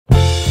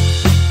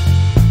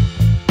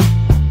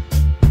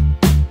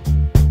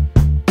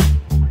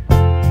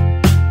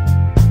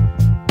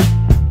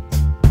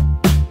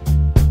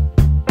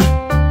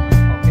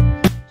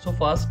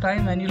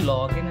when you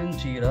log in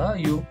Jira,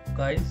 you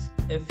guys,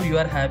 if you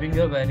are having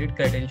your valid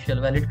credential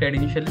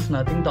is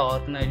nothing, the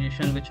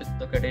organization which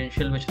the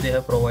credential which they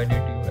have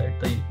provided you,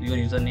 right? Your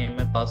username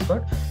and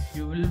password,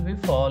 you will be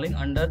falling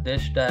under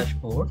this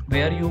dashboard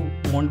where you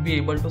won't be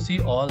able to see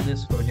all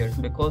this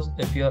project, because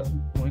if you are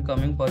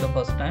coming for the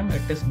first time,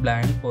 it is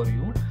blank for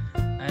you.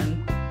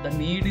 And the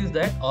need is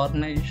that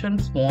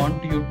organizations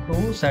want you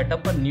to set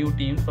up a new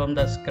team from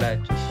the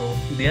scratch. So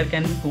there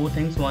can be two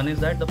things. One is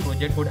that the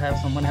project would have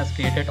someone has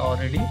created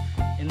already.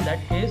 In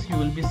that case, you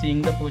will be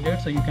seeing the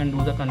project, so you can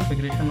do the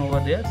configuration over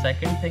there.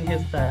 Second thing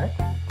is that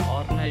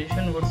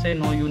organization would say,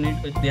 no, you need,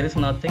 there is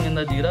nothing in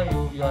the Jira,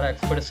 you are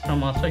expert Scrum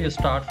Master, you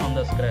start from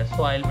the scratch.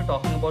 So I'll be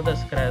talking about the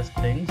scratch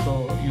thing, so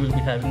you will be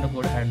having the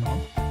good hand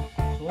on.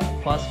 So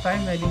first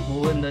time when you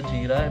go in the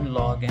Jira and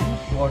log in,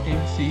 what you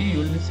see, you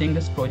will be seeing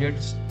this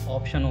projects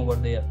option over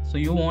there. So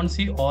you won't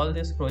see all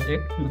this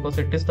project because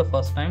it is the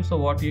first time. So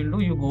what you'll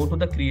do, you go to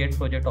the create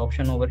project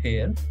option over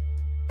here.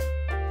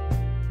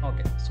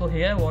 Okay, so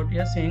here what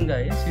you are seeing,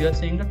 guys, you are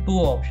seeing the two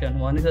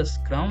options. One is a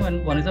Scrum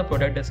and one is a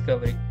product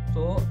discovery.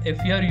 So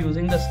if you are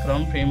using the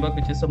Scrum framework,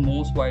 which is the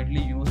most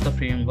widely used the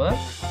framework,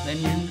 then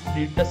you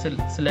need to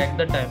select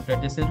the template.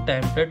 This is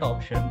template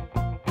option,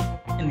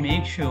 and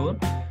make sure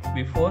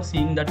before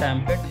seeing the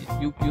template,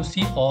 you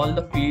see all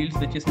the fields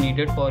which is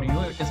needed for you,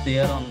 it is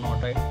there or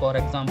not, right? For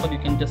example, you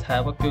can just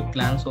have a quick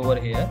glance over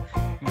here.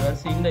 You are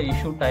seeing the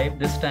issue type.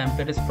 This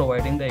template is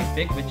providing the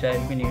epic which I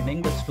will be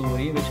needing, the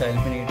story which I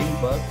will be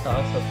needing, work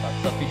tasks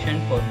are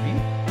sufficient for me.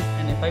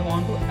 And if I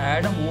want to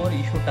add a more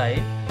issue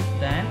type,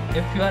 then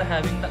if you are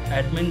having the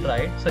admin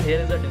right, so here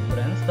is the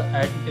difference.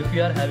 If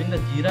you are having the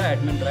Jira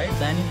admin right,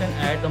 then you can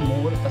add the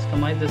more,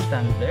 customize this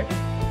template.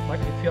 But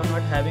if you are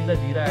not having the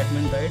Jira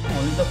admin right,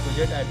 only the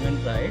project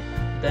admin right,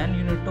 then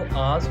you need to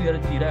ask your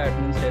Jira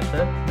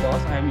administrator,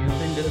 boss, I am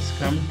using this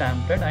Scrum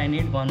template, I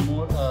need one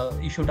more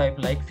issue type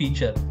like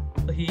feature.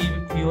 So he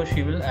or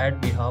she will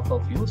add behalf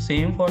of you.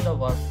 Same for the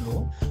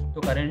workflow.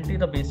 So currently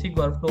the basic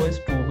workflow is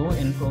to do,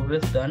 in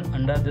progress, done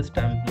under this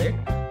template.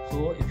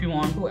 So if you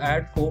want to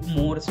add 4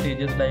 more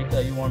stages, like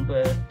you want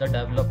to add the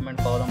development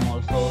column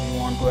also, you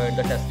want to add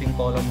the testing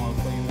column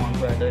also, you want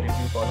to add the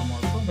review column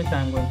also, which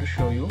I am going to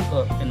show you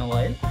in a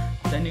while.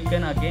 Then you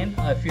can again,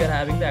 if you are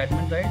having the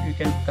admin right, you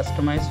can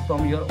customize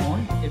from your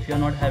own. If you are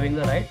not having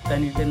the right,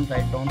 then you can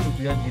write down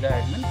to your Jira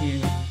admin, he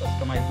will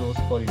customize those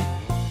for you.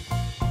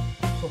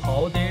 So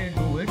how they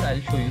do it, I'll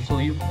show you. So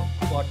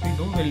what we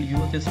do, we'll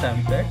use this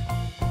template.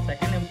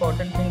 Second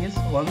important thing is,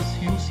 once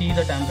you see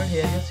the template,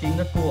 here you're seeing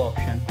the two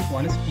options.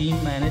 One is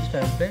team managed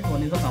template,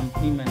 one is a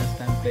company managed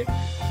template.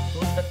 So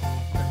the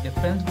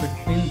difference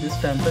between this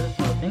template is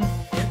nothing.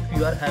 If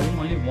you are having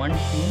only one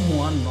team who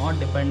are not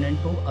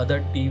dependent to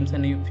other teams,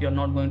 and if you are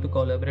not going to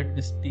collaborate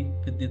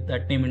with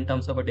that team in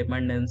terms of a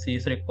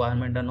dependencies,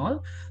 requirement and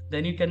all,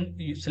 then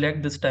you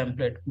select this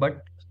template.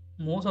 But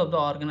most of the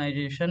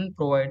organization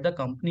provide the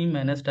company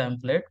managed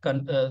template,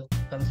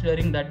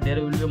 considering that there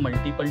will be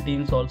multiple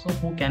teams also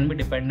who can be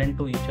dependent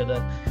to each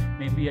other.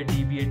 Maybe a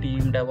DBA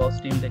team,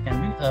 DevOps team, they can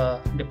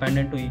be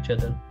dependent to each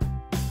other.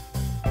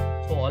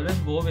 So always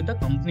go with the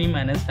company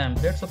managed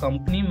template. So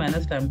company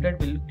managed template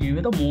will give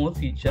you the more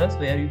features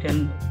where you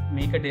can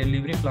make a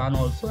delivery plan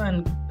also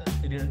and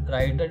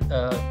write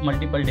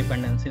multiple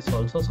dependencies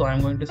also. So I'm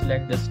going to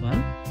select this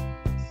one.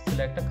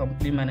 Select a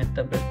company managed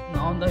template.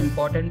 Now the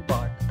important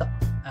part, the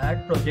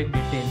add project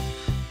details.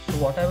 So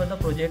whatever the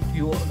project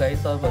you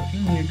guys are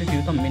working, you need to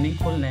give the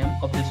meaningful name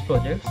of this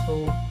project.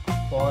 So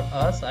for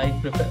us, I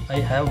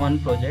have one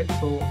project.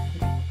 So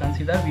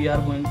consider we are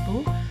going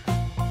to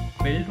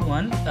build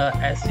one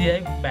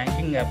SGI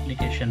banking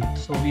application.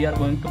 So we are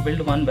going to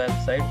build one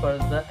website for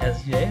the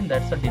SGI, and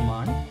that's a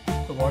demand.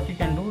 So what you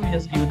can do is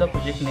just give the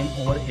project name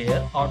over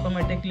here.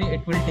 Automatically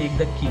it will take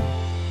the key.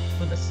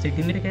 So the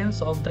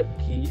significance of the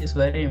key is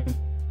very important.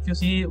 If you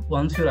see,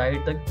 once you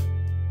write the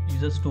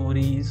user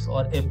stories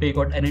or epic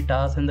or any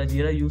task in the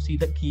Jira, you see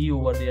the key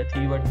over there,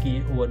 keyword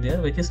key over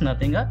there, which is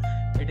nothing.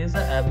 It is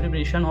the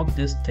abbreviation of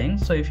this thing.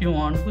 So if you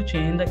want to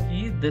change the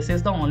key, this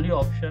is the only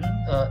option.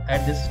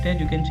 At this stage,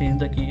 you can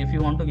change the key. If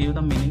you want to give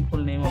the meaningful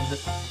name of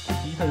this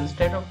key, so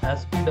instead of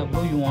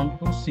SPW, you want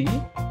to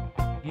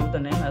give the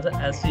name as a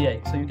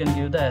SGI. So you can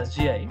give the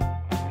SGI.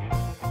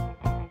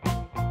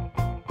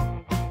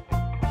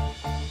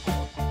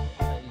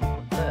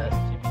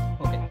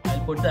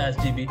 Put the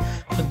SGB.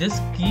 So this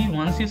key,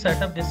 once you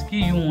set up this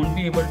key, you won't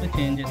be able to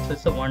change it. So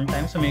it's a one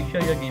time. So make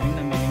sure you're giving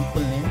a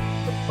meaningful name.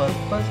 The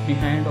purpose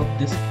behind of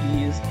this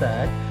key is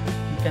that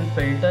you can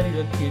filter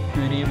your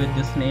query with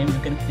this name. You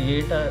can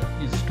create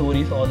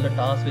stories, all the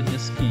tasks with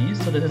this key.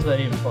 So this is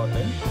very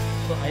important.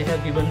 So I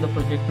have given the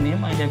project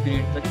name, I have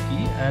created the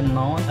key, and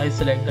now I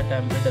select the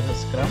template as a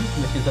Scrum,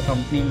 which is the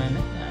company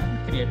managed,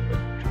 and create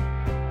project.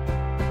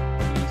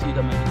 You see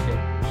the magic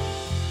here.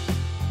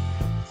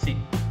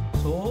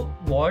 So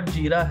what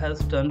Jira has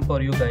done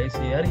for you guys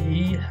here,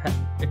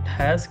 it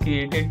has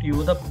created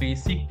you the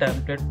basic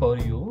template for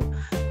you.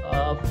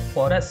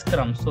 For a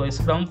scrum, so a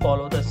scrum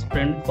follow the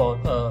sprint for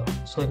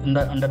so in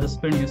the under the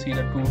sprint you see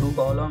the to do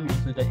column, you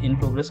see the in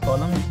progress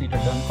column, you see the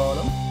done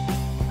column,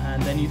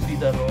 and then you see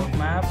the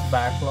roadmap,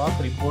 backlog,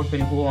 report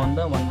will go on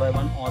the one by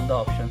one all the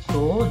options.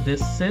 So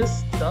this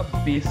is the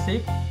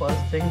basic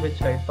first thing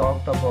which I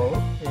talked about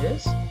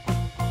is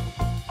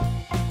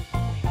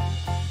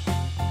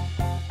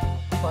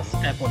first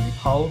step only,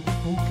 how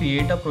to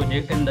create a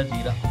project in the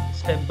Jira,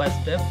 step by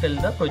step till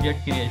the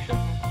project creation.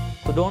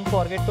 So don't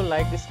forget to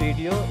like this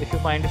video if you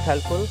find it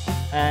helpful,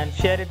 and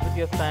share it with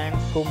your friends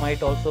who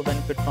might also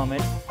benefit from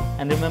it.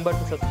 And remember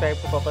to subscribe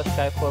to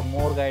PapaSky for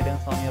more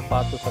guidance on your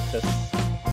path to success.